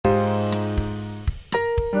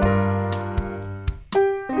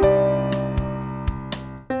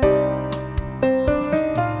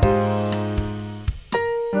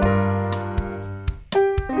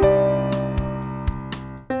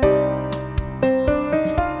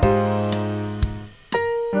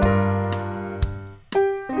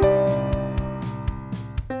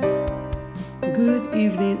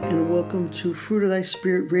to Fruit of Thy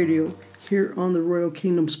Spirit Radio here on the Royal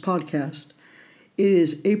Kingdoms podcast. It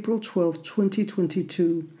is April 12th,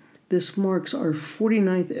 2022. This marks our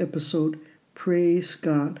 49th episode. Praise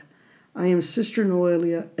God. I am Sister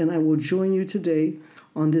Noelia, and I will join you today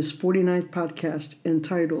on this 49th podcast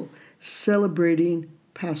entitled Celebrating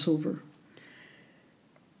Passover.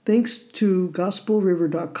 Thanks to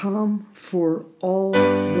gospelriver.com for all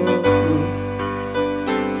the way.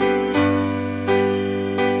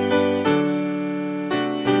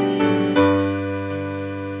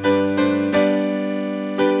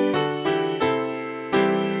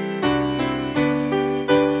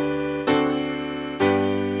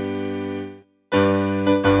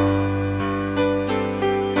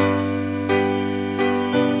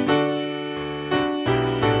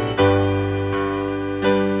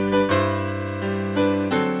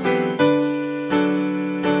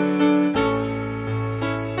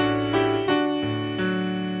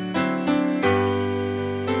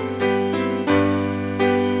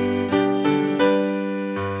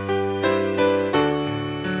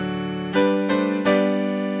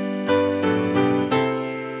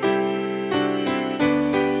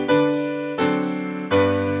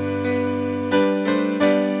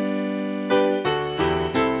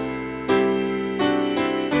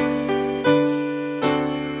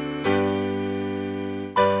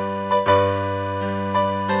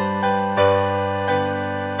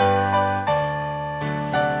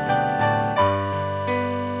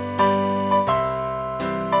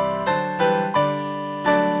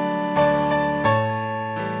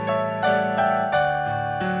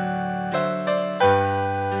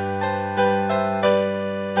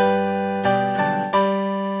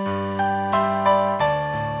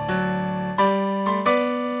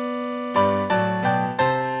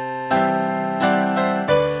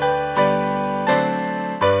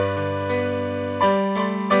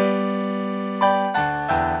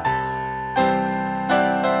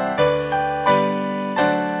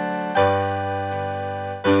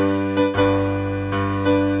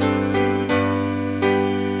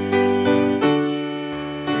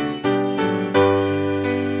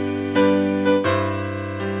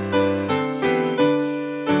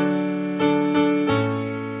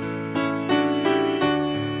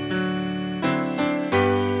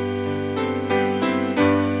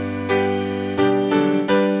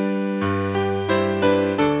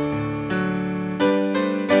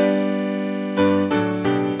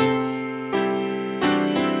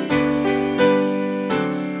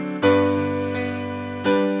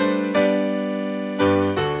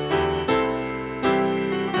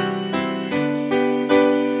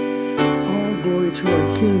 To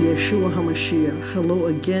our King Yeshua HaMashiach. Hello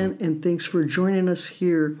again, and thanks for joining us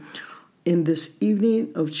here in this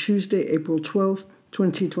evening of Tuesday, April 12th,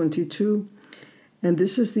 2022. And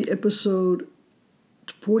this is the episode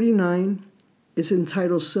 49. It's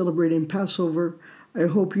entitled Celebrating Passover. I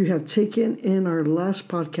hope you have taken in our last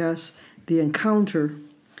podcast, The Encounter,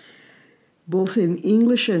 both in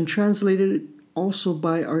English and translated also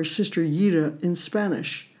by our sister Yida in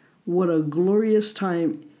Spanish. What a glorious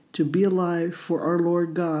time to be alive, for our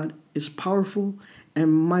Lord God is powerful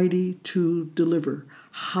and mighty to deliver.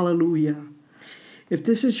 Hallelujah. If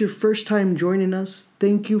this is your first time joining us,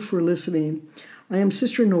 thank you for listening. I am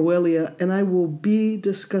Sister Noelia, and I will be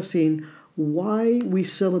discussing why we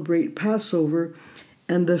celebrate Passover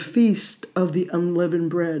and the Feast of the Unleavened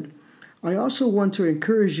Bread. I also want to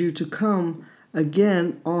encourage you to come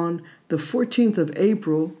again on the 14th of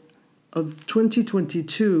April of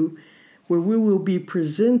 2022, where we will be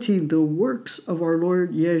presenting the works of our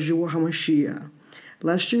Lord Yeshua HaMashiach.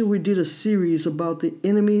 Last year we did a series about the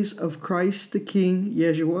enemies of Christ the King,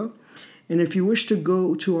 Yeshua. And if you wish to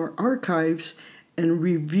go to our archives and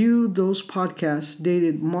review those podcasts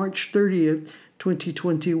dated March 30th,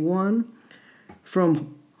 2021,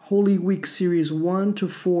 from Holy Week Series 1 to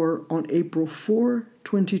 4 on April 4,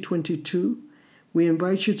 2022, we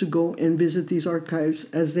invite you to go and visit these archives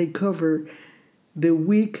as they cover the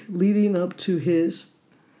week leading up to his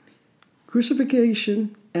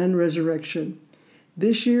crucifixion and resurrection.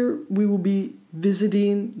 This year, we will be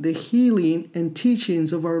visiting the healing and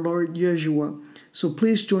teachings of our Lord Yeshua. So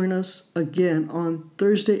please join us again on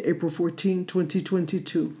Thursday, April 14,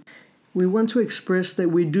 2022. We want to express that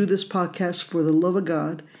we do this podcast for the love of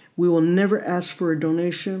God. We will never ask for a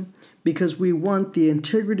donation because we want the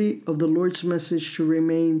integrity of the Lord's message to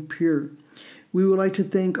remain pure. We would like to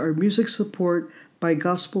thank our music support by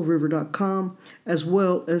gospelriver.com, as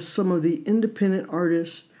well as some of the independent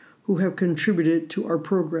artists who have contributed to our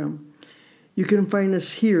program. You can find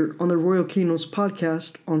us here on the Royal Kingdoms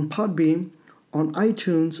podcast on Podbean, on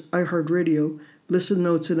iTunes, iHeartRadio, Listen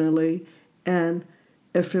Notes in LA, and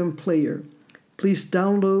FM player. Please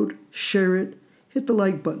download, share it, hit the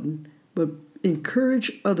like button, but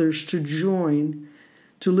encourage others to join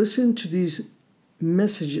to listen to these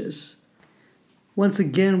messages. Once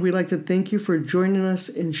again, we'd like to thank you for joining us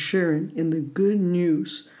and sharing in the good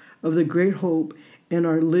news of the great hope in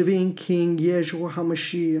our living King Yeshua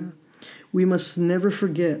HaMashiach. We must never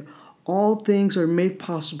forget all things are made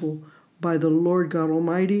possible by the Lord God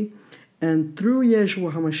Almighty, and through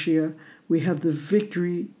Yeshua HaMashiach, we have the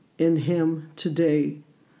victory in Him today.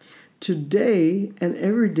 Today and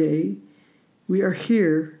every day we are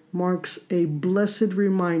here marks a blessed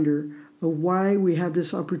reminder of why we have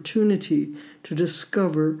this opportunity to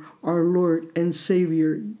discover our Lord and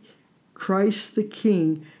Savior, Christ the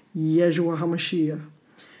King, Yeshua HaMashiach.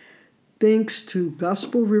 Thanks to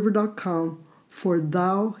GospelRiver.com for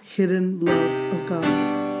Thou Hidden Love of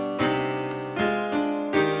God.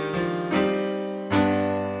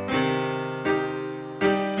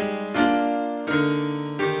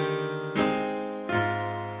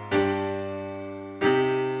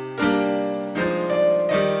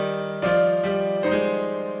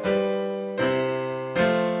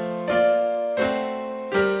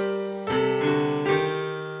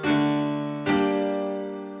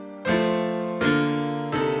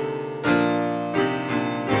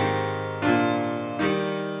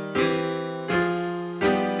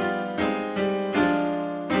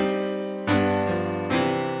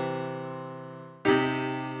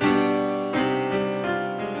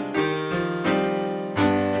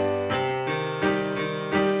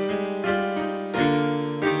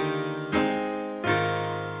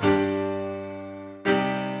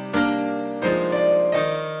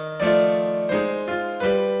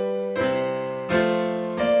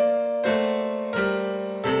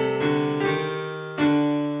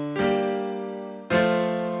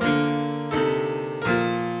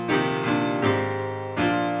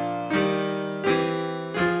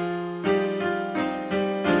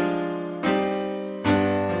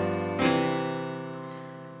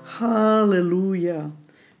 Hallelujah.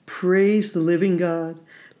 Praise the living God.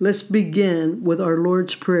 Let's begin with our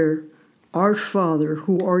Lord's Prayer. Our Father,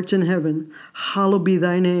 who art in heaven, hallowed be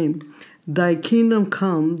thy name. Thy kingdom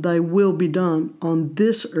come, thy will be done on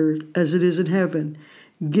this earth as it is in heaven.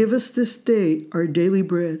 Give us this day our daily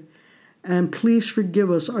bread, and please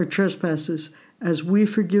forgive us our trespasses as we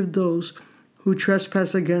forgive those who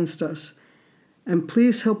trespass against us. And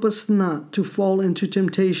please help us not to fall into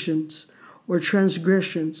temptations or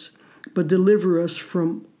transgressions, but deliver us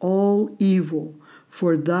from all evil.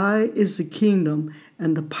 For thy is the kingdom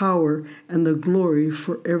and the power and the glory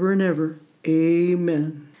forever and ever.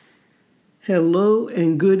 Amen. Hello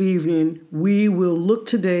and good evening. We will look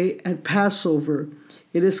today at Passover.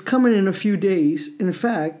 It is coming in a few days. In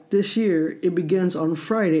fact, this year it begins on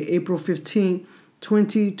Friday, April 15,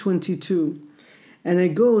 2022. And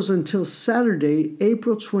it goes until Saturday,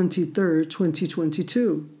 April 23rd,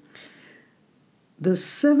 2022. The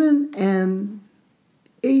 7 and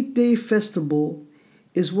 8 day festival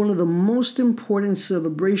is one of the most important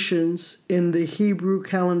celebrations in the Hebrew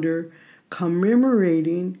calendar,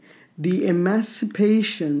 commemorating the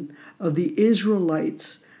emancipation of the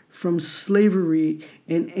Israelites from slavery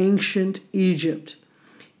in ancient Egypt.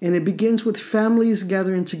 And it begins with families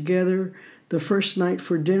gathering together the first night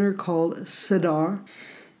for dinner called Seder,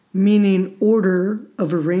 meaning order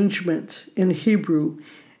of arrangement in Hebrew,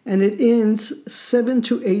 and it ends 7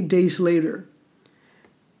 to 8 days later.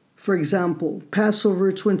 For example,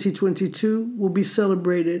 Passover 2022 will be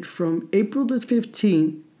celebrated from April the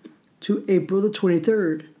 15th to April the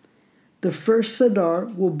 23rd. The first Seder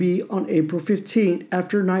will be on April 15th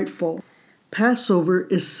after nightfall. Passover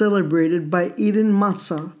is celebrated by eating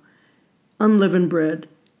matzah, unleavened bread,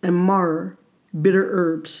 and maror, bitter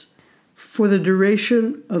herbs. For the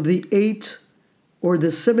duration of the 8 or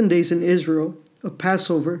the 7 days in Israel of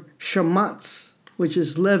Passover, shamatz, which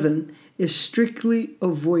is leaven, is strictly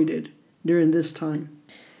avoided during this time.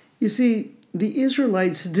 You see, the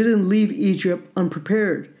Israelites didn't leave Egypt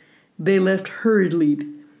unprepared. They left hurriedly,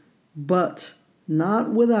 but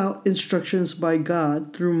not without instructions by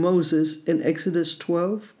God through Moses in Exodus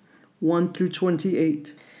 12, 1 through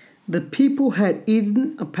 28. The people had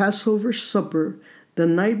eaten a Passover supper the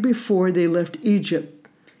night before they left Egypt.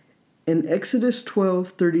 In Exodus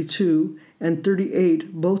 12:32 and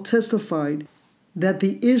 38, both testified that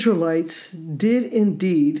the Israelites did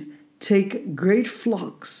indeed take great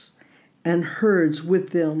flocks and herds with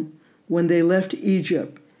them when they left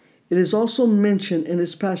Egypt. It is also mentioned in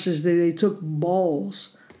this passage that they took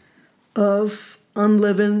balls of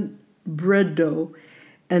unleavened bread dough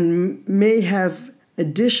and may have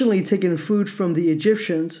additionally taken food from the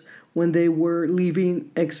Egyptians when they were leaving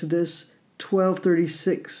Exodus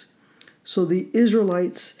 12:36. So the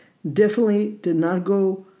Israelites definitely did not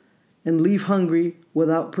go and leave hungry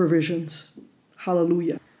without provisions.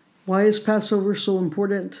 Hallelujah. Why is Passover so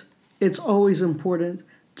important? It's always important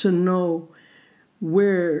to know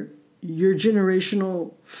where your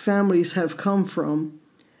generational families have come from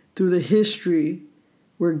through the history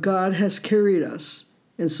where God has carried us.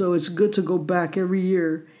 And so it's good to go back every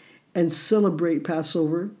year and celebrate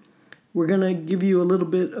Passover. We're going to give you a little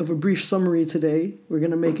bit of a brief summary today. We're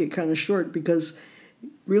going to make it kind of short because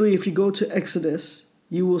really if you go to Exodus,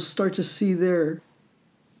 you will start to see there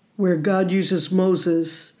where God uses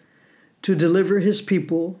Moses to deliver his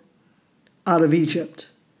people out of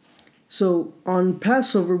Egypt. So on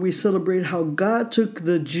Passover, we celebrate how God took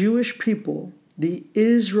the Jewish people, the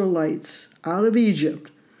Israelites, out of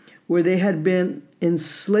Egypt, where they had been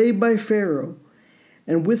enslaved by Pharaoh.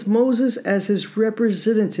 And with Moses as his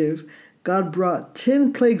representative, God brought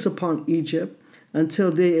 10 plagues upon Egypt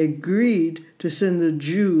until they agreed to send the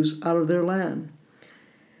Jews out of their land.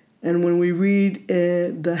 And when we read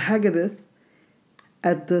the Haggadah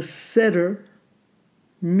at the Seder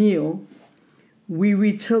meal, we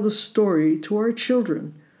retell the story to our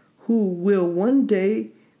children, who will one day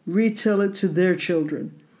retell it to their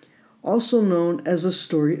children, also known as the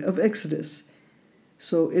story of Exodus.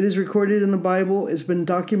 So it is recorded in the Bible, it's been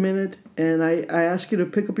documented, and I ask you to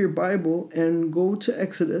pick up your Bible and go to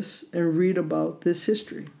Exodus and read about this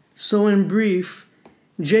history. So in brief,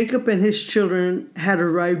 Jacob and his children had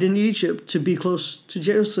arrived in Egypt to be close to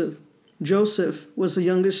Joseph. Joseph was the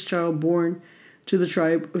youngest child born to the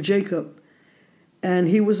tribe of Jacob, and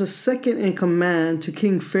he was a second in command to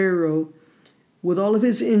King Pharaoh. With all of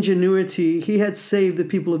his ingenuity, he had saved the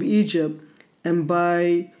people of Egypt, and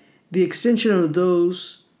by the extension of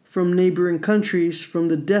those from neighboring countries, from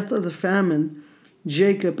the death of the famine,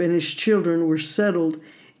 Jacob and his children were settled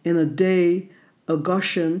in a day of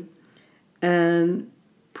Goshen and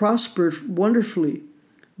prospered wonderfully.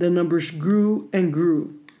 Their numbers grew and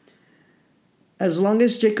grew. As long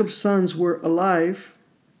as Jacob's sons were alive,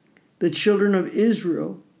 the children of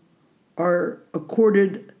Israel are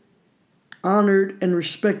accorded, honored, and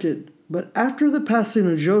respected. But after the passing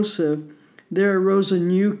of Joseph, there arose a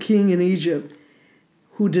new king in Egypt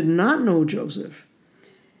who did not know Joseph.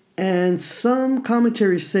 And some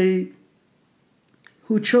commentaries say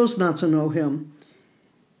who chose not to know him.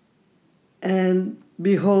 And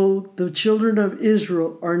behold, the children of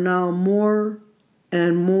Israel are now more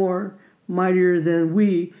and more mightier than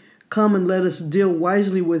we. Come and let us deal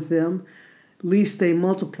wisely with them, lest they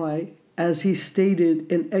multiply, as he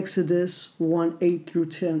stated in Exodus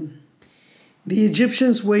 1:8-10. The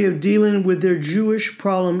Egyptians' way of dealing with their Jewish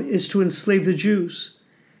problem is to enslave the Jews.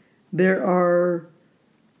 They are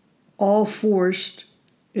all forced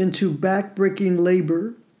into back-breaking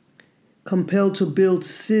labor, compelled to build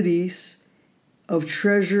cities of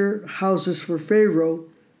treasure houses for Pharaoh,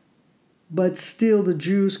 but still the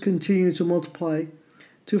Jews continue to multiply.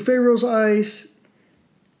 To Pharaoh's eyes,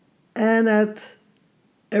 and at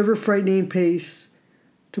ever-frightening pace,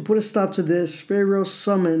 to put a stop to this, Pharaoh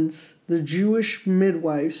summons the Jewish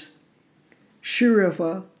midwives,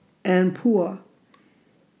 Shirapha and Puah,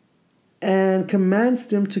 and commands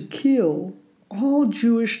them to kill all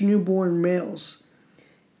Jewish newborn males.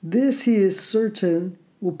 This, he is certain,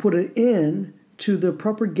 will put an end to the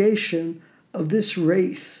propagation of this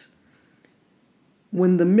race.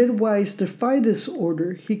 When the midwives defy this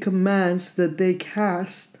order, he commands that they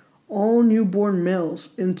cast all newborn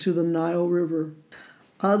males into the Nile River.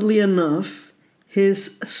 Oddly enough,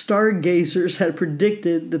 his stargazers had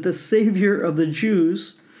predicted that the Savior of the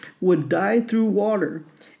Jews would die through water,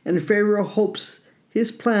 and Pharaoh hopes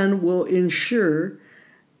his plan will ensure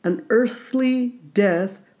an earthly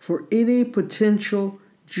death for any potential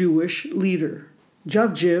Jewish leader.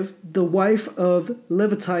 Javjiv, the wife of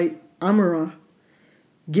Levitite Amorah,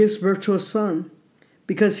 gives birth to a son.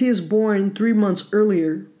 Because he is born 3 months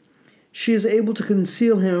earlier, she is able to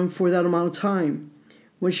conceal him for that amount of time.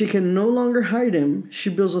 When she can no longer hide him, she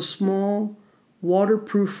builds a small,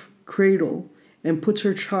 waterproof cradle and puts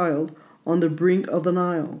her child on the brink of the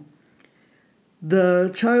Nile.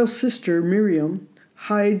 The child's sister, Miriam,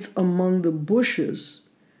 hides among the bushes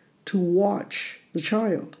to watch the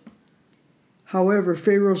child. However,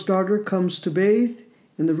 Pharaoh's daughter comes to bathe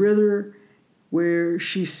in the river, where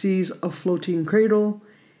she sees a floating cradle,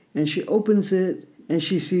 and she opens it, and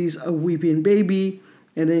she sees a weeping baby,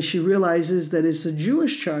 and then she realizes that it's a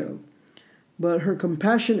Jewish child. But her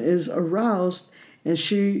compassion is aroused, and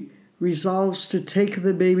she resolves to take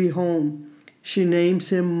the baby home. She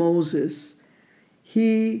names him Moses.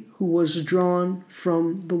 he who was drawn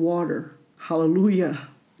from the water. Hallelujah.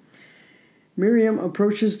 Miriam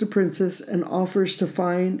approaches the princess and offers to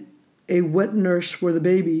find a wet nurse for the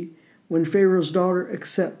baby when Pharaoh's daughter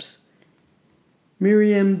accepts.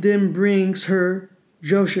 Miriam then brings her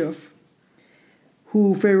Joseph,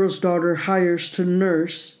 who Pharaoh's daughter hires to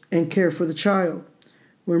nurse and care for the child.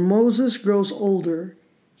 When Moses grows older,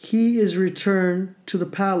 he is returned to the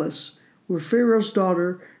palace, where Pharaoh's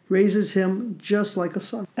daughter raises him just like a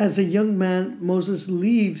son. As a young man, Moses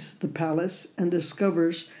leaves the palace and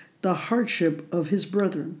discovers the hardship of his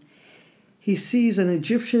brethren. He sees an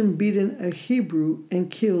Egyptian beating a Hebrew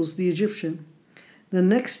and kills the Egyptian. The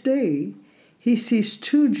next day, he sees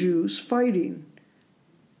two Jews fighting.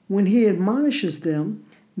 When he admonishes them,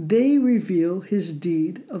 they reveal his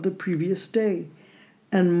deed of the previous day,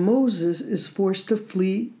 and Moses is forced to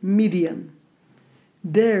flee Midian.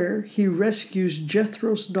 There, he rescues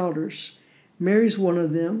Jethro's daughters, marries one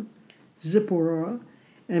of them, Zipporah,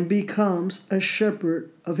 and becomes a shepherd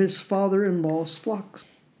of his father-in-law's flocks.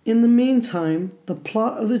 In the meantime, the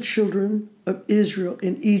plot of the children of Israel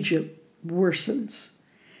in Egypt worsens,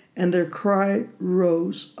 and their cry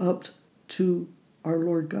rose up to our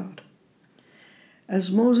Lord God.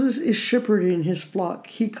 As Moses is shepherding his flock,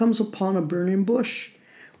 he comes upon a burning bush,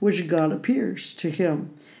 which God appears to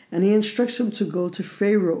him, and he instructs him to go to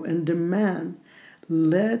Pharaoh and demand,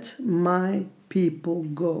 "Let my people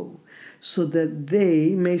go, so that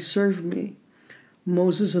they may serve me."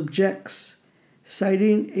 Moses objects,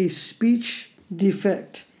 citing a speech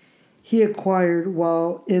defect he acquired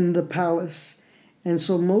while in the palace, and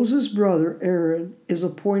so Moses' brother Aaron is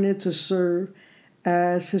appointed to serve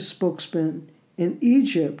as his spokesman. In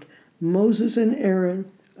Egypt, Moses and Aaron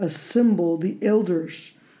assemble the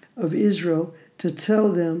elders of Israel to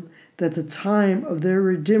tell them that the time of their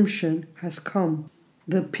redemption has come.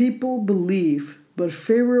 The people believe, but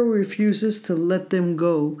Pharaoh refuses to let them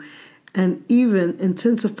go and even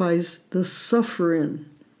intensifies the suffering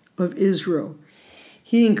of Israel.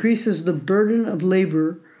 He increases the burden of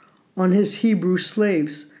labor on his Hebrew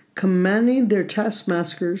slaves, commanding their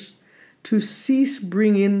taskmasters to cease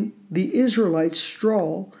bringing the Israelites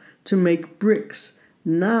straw to make bricks.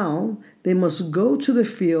 Now they must go to the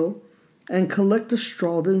field and collect the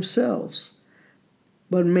straw themselves,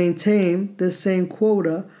 but maintain the same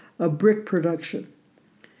quota of brick production.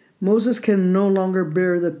 Moses can no longer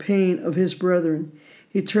bear the pain of his brethren.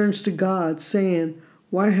 He turns to God, saying,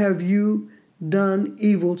 "Why have you done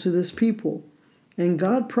evil to this people?" And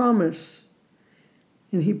God promises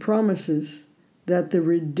that the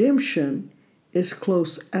redemption is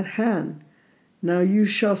close at hand. "Now you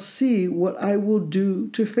shall see what I will do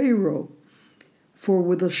to Pharaoh, for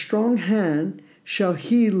with a strong hand shall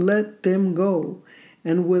he let them go,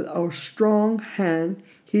 and with a strong hand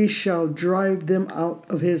he shall drive them out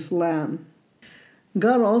of his land."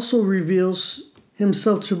 God also reveals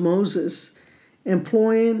himself to Moses,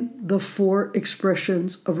 employing the four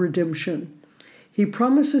expressions of redemption. He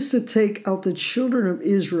promises to take out the children of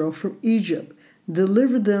Israel from Egypt,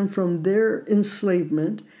 deliver them from their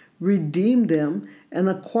enslavement, redeem them, and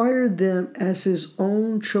acquire them as his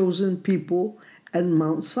own chosen people at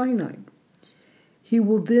Mount Sinai. He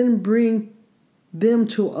will then bring them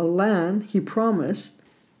to a land he promised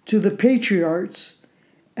to the patriarchs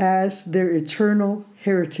as their eternal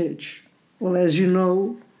heritage. Well, as you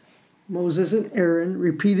know, Moses and Aaron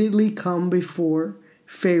repeatedly come before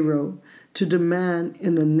Pharaoh to demand,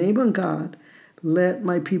 in the name of God, "Let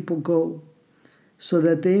my people go, so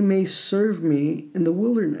that they may serve me in the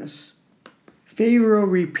wilderness." Pharaoh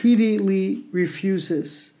repeatedly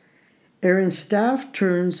refuses. Aaron's staff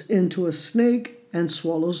turns into a snake and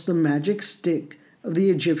swallows the magic stick of the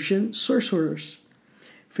Egyptian sorcerers.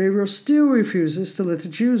 Pharaoh still refuses to let the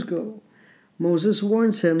Jews go. Moses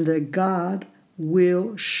warns him that God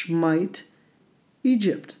will smite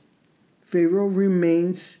Egypt. Pharaoh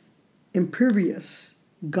remains impervious.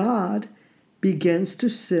 God begins to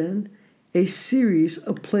send a series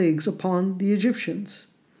of plagues upon the Egyptians.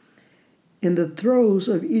 In the throes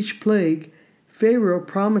of each plague, Pharaoh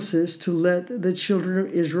promises to let the children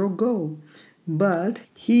of Israel go, but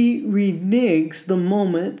he reneges the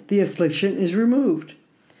moment the affliction is removed.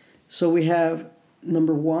 So we have,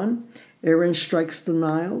 number 1, Aaron strikes the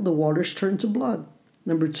Nile, the waters turn to blood.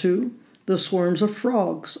 Number 2, the swarms of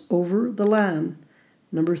frogs over the land.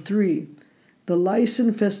 Number 3, the lice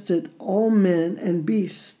infested all men and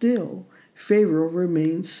beasts. Still, Pharaoh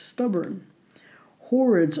remains stubborn.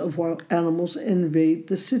 Hordes of wild animals invade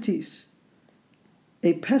the cities.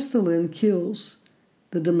 A pestilence kills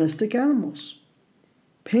the domestic animals.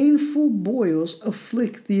 Painful boils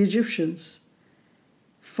afflict the Egyptians.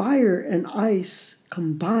 Fire and ice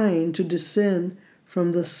combined to descend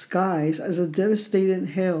from the skies as a devastating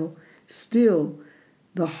hail. Still,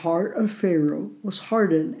 the heart of Pharaoh was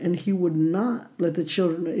hardened, and he would not let the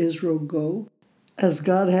children of Israel go, as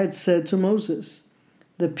God had said to Moses.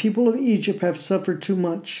 The people of Egypt have suffered too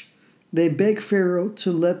much. They beg Pharaoh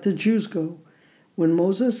to let the Jews go. When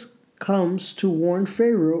Moses comes to warn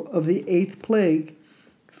Pharaoh of the 8th plague,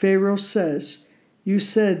 Pharaoh says, "You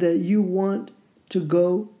said that you want to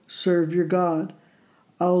go serve your God.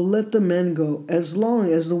 I'll let the men go as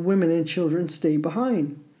long as the women and children stay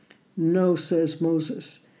behind." "No," says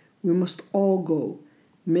Moses, "we must all go,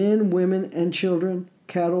 men, women, and children,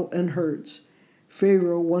 cattle, and herds."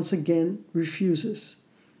 Pharaoh once again refuses.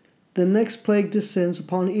 The next plague descends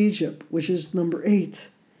upon Egypt, which is number 8.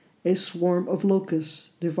 A swarm of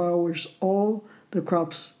locusts devours all the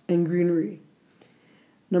crops and greenery.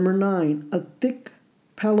 Number 9, a thick,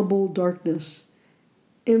 palpable darkness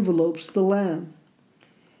envelopes the land.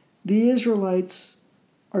 The Israelites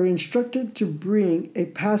are instructed to bring a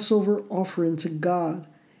Passover offering to God.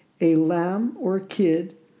 A lamb or a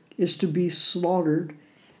kid is to be slaughtered,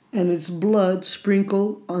 and its blood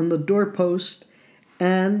sprinkled on the doorpost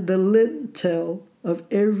and the lintel of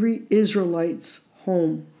every Israelite's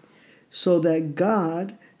home, so that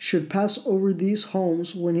God should pass over these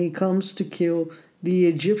homes when he comes to kill the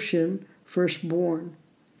Egyptian firstborn.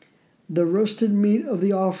 The roasted meat of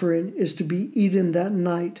the offering is to be eaten that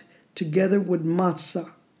night, together with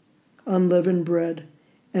matzah, unleavened bread,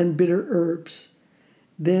 and bitter herbs.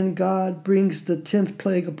 Then God brings the 10th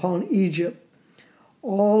plague upon Egypt.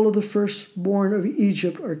 All of the firstborn of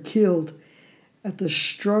Egypt are killed at the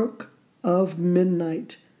stroke of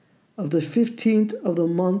midnight of the 15th of the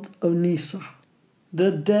month of Nisan.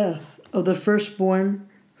 The death of the firstborn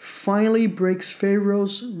finally breaks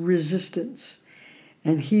Pharaoh's resistance,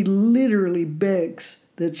 and he literally begs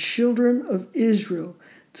the children of Israel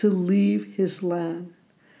to leave his land.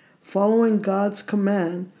 Following God's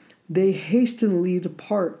command, they hastily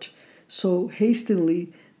depart, so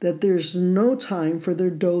hastily that there's no time for their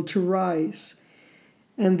dough to rise,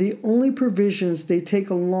 and the only provisions they take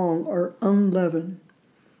along are unleavened.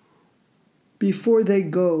 Before they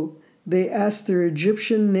go, they ask their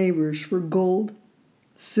Egyptian neighbors for gold,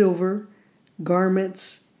 silver,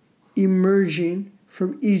 garments, emerging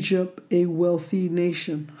from Egypt a wealthy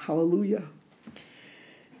nation. Hallelujah.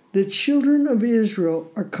 The children of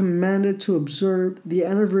Israel are commanded to observe the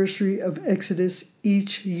anniversary of Exodus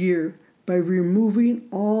each year by removing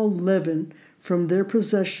all leaven from their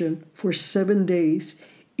possession for 7 days,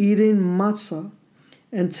 eating matzah,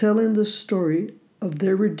 and telling the story of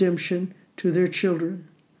their redemption to their children.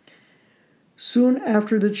 Soon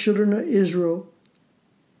after the children of Israel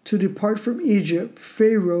to depart from Egypt,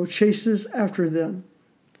 Pharaoh chases after them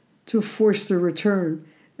to force their return,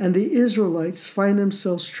 and the Israelites find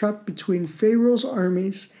themselves trapped between Pharaoh's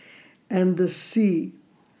armies and the sea.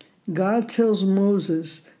 God tells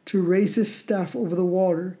Moses to raise his staff over the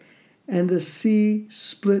water, and the sea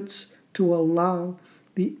splits to allow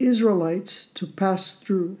the Israelites to pass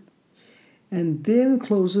through, and then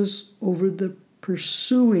closes over the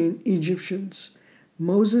pursuing Egyptians.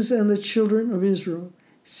 Moses and the children of Israel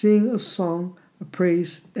sing a song of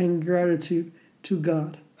praise and gratitude to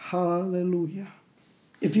God. Hallelujah.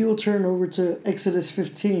 If you will turn over to Exodus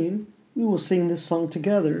 15, we will sing this song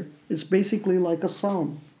together. It's basically like a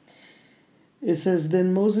psalm. It says,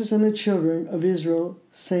 "Then Moses and the children of Israel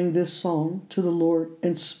sang this song to the Lord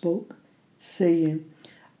and spoke, saying,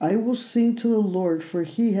 I will sing to the Lord, for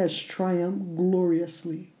he has triumphed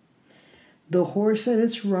gloriously. The horse and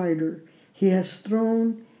its rider he has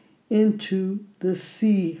thrown into the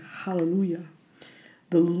sea." Hallelujah.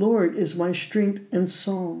 "The Lord is my strength and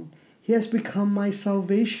song. He has become my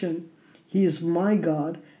salvation. He is my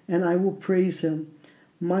God, and I will praise him.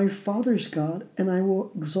 My father's God, and I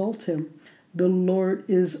will exalt him. The Lord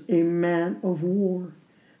is a man of war.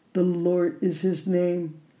 The Lord is his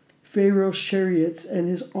name. Pharaoh's chariots and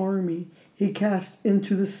his army he cast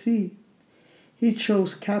into the sea. He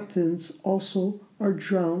chose captains also are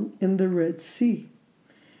drowned in the Red Sea.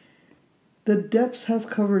 The depths have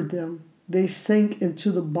covered them. They sank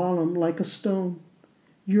into the bottom like a stone.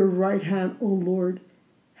 Your right hand, O Lord,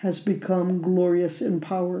 has become glorious in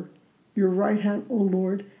power. Your right hand, O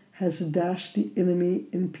Lord, has dashed the enemy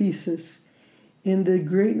in pieces. In the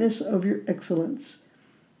greatness of your excellence,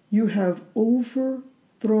 you have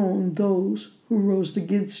overthrown those who rose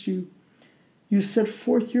against you. You set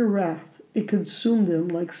forth your wrath, it consumed them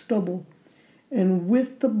like stubble, and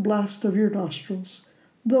with the blast of your nostrils,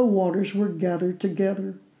 the waters were gathered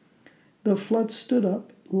together. The flood stood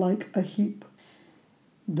up like a heap.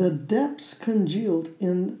 The depths congealed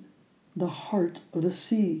in the heart of the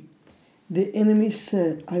sea. The enemy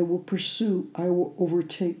said, I will pursue, I will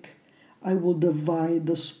overtake, I will divide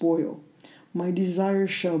the spoil. My desire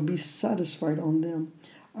shall be satisfied on them.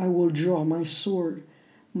 I will draw my sword.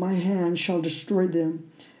 My hand shall destroy them.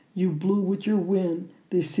 You blew with your wind.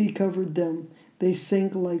 The sea covered them. They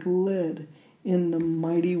sank like lead in the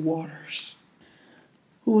mighty waters.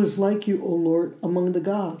 Who is like you, O Lord, among the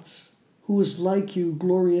gods? Who is like you,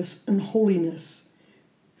 glorious in holiness,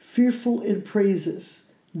 fearful in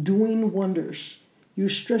praises, doing wonders? You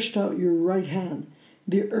stretched out your right hand.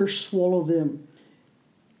 The earth swallowed them.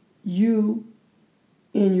 You,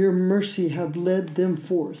 in your mercy, have led them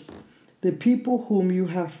forth. The people whom you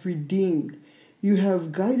have redeemed, you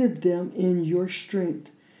have guided them in your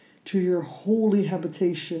strength to your holy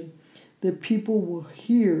habitation. The people will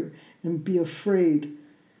hear and be afraid.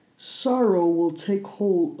 Sorrow will take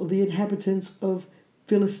hold of the inhabitants of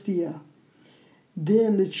Philistia.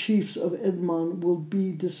 Then the chiefs of Edom will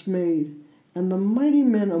be dismayed, and the mighty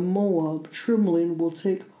men of Moab, trembling, will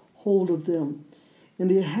take hold of them.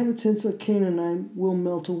 And the inhabitants of Canaan will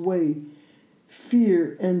melt away.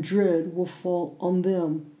 Fear and dread will fall on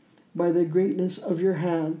them. By the greatness of your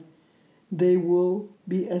hand, they will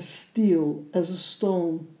be as still as a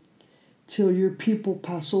stone, till your people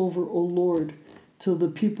pass over, O Lord, till the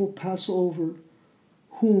people pass over,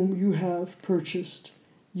 whom you have purchased.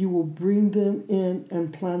 You will bring them in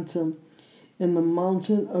and plant them in the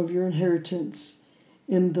mountain of your inheritance,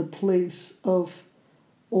 in the place of,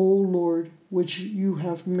 O Lord, which you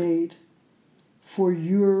have made for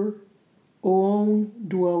your own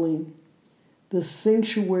dwelling, the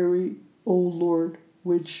sanctuary, O Lord,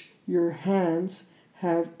 which your hands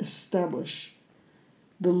have established.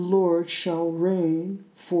 The Lord shall reign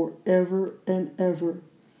forever and ever.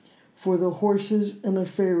 For the horses and the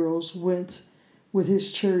pharaohs went with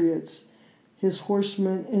his chariots, his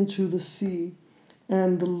horsemen into the sea,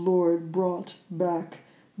 and the Lord brought back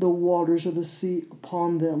the waters of the sea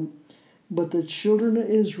upon them. But the children of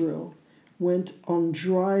Israel went on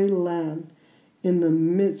dry land in the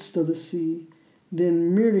midst of the sea.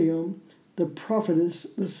 Then Miriam, the prophetess,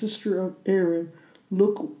 the sister of Aaron,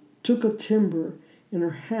 took a timber in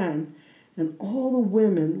her hand, and all the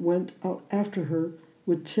women went out after her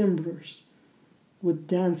with timbrels, with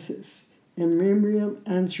dances. And Miriam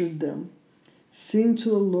answered them, Sing to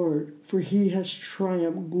the Lord, for he has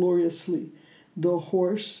triumphed gloriously. The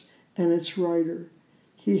horse and its rider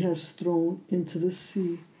he has thrown into the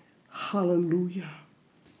sea. Hallelujah.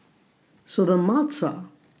 So the matzah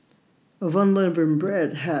of unleavened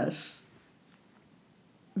bread has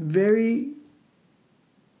very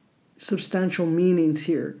substantial meanings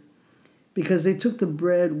here, because they took the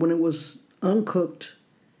bread when it was uncooked,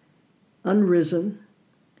 unrisen,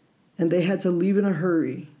 and they had to leave in a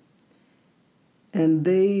hurry. And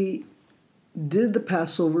they did the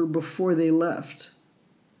Passover before they left.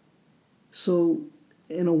 So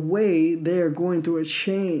in a way, they are going through a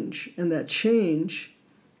change. And that change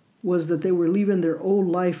was that they were leaving their old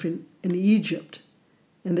life in Egypt,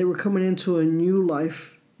 and they were coming into a new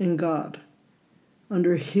life in God,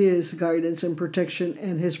 under his guidance and protection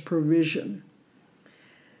and his provision.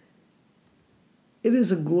 It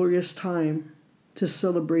is a glorious time to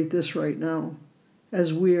celebrate this right now,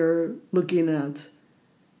 as we are looking at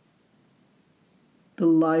the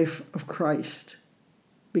life of Christ,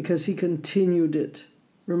 because he continued it.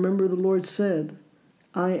 Remember, the Lord said,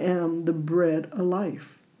 I am the bread of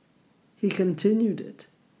life. He continued it.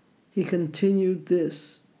 He continued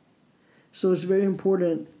this. So it's very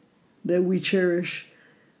important that we cherish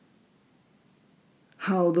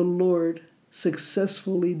how the Lord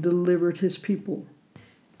successfully delivered his people.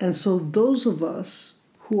 And so those of us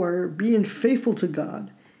who are being faithful to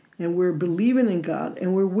God, and we're believing in God,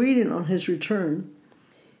 and we're waiting on his return,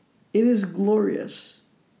 it is glorious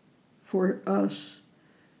for us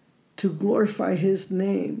to glorify his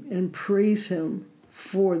name and praise him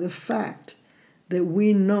for the fact that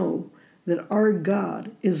we know that our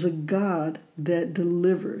God is a God that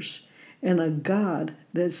delivers and a God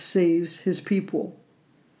that saves his people.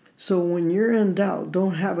 So when you're in doubt,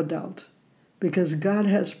 don't have a doubt, because God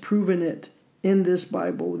has proven it in this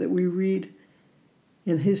Bible that we read,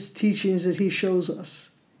 in his teachings that he shows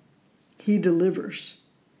us. He delivers.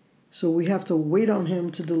 So we have to wait on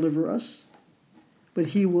him to deliver us, but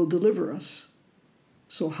he will deliver us.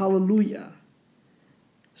 So hallelujah.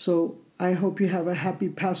 So I hope you have a happy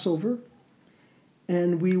Passover,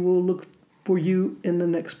 and we will look for you in the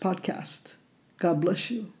next podcast. God bless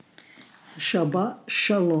you. Shabbat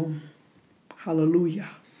Shalom. Hallelujah.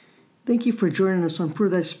 Thank you for joining us on For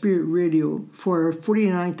Thy Spirit Radio for our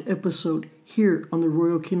 49th episode here on the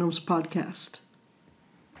Royal Kingdoms podcast.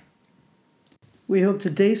 We hope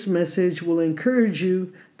today's message will encourage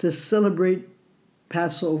you to celebrate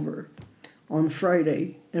Passover on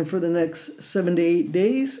Friday and for the next 7 to 8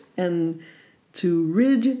 days, and to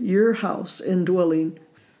rid your house and dwelling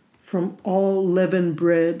from all leavened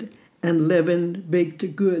bread and leavened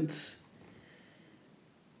baked goods.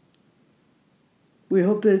 We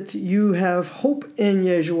hope that you have hope in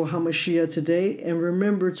Yeshua HaMashiach today, and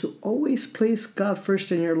remember to always place God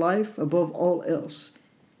first in your life above all else.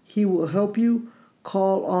 He will help you.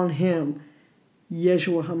 Call on Him,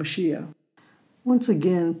 Yeshua HaMashiach. Once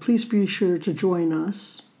again, please be sure to join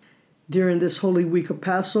us during this Holy Week of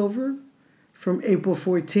Passover from April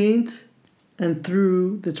 14th and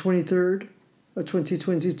through the 23rd of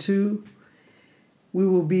 2022. We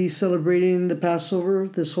will be celebrating the Passover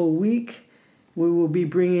this whole week. We will be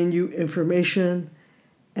bringing you information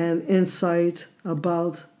and insight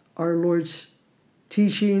about our Lord's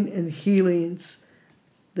teaching and healings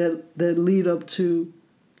that lead up to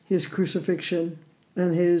His crucifixion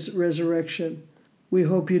and His resurrection. We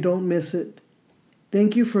hope you don't miss it.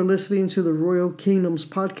 Thank you for listening to the Royal Kingdoms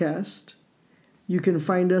podcast. You can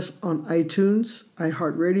find us on iTunes,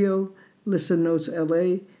 iHeartRadio, Listen Notes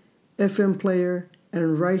LA, FM Player,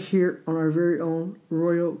 and right here on our very own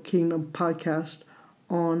Royal Kingdom podcast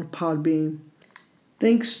on Podbean.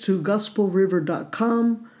 Thanks to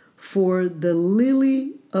GospelRiver.com for the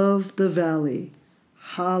Lily of the Valley.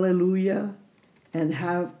 Hallelujah, and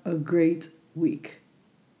have a great week.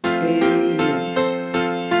 Amen.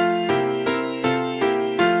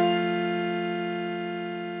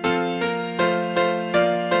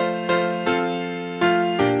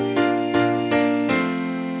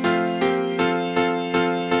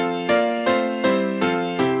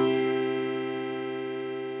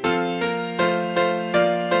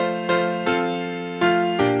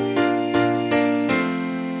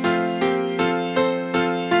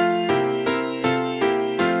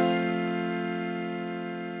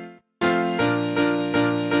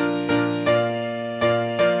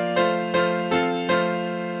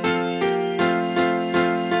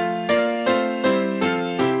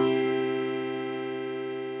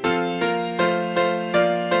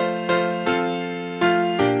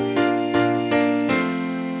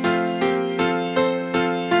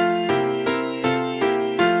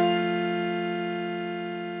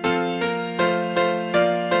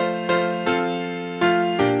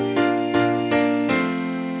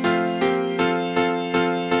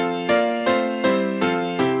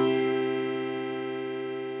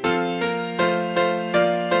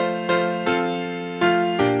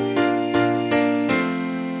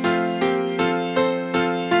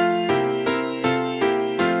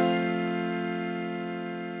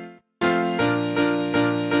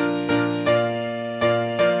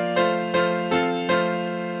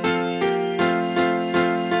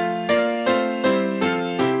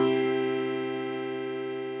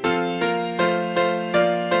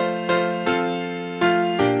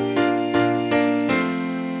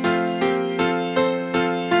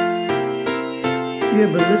 You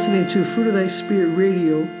have been listening to Fruit of Thy Spirit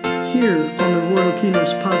Radio here on the Royal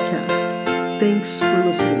Kingdoms podcast. Thanks for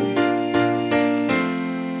listening.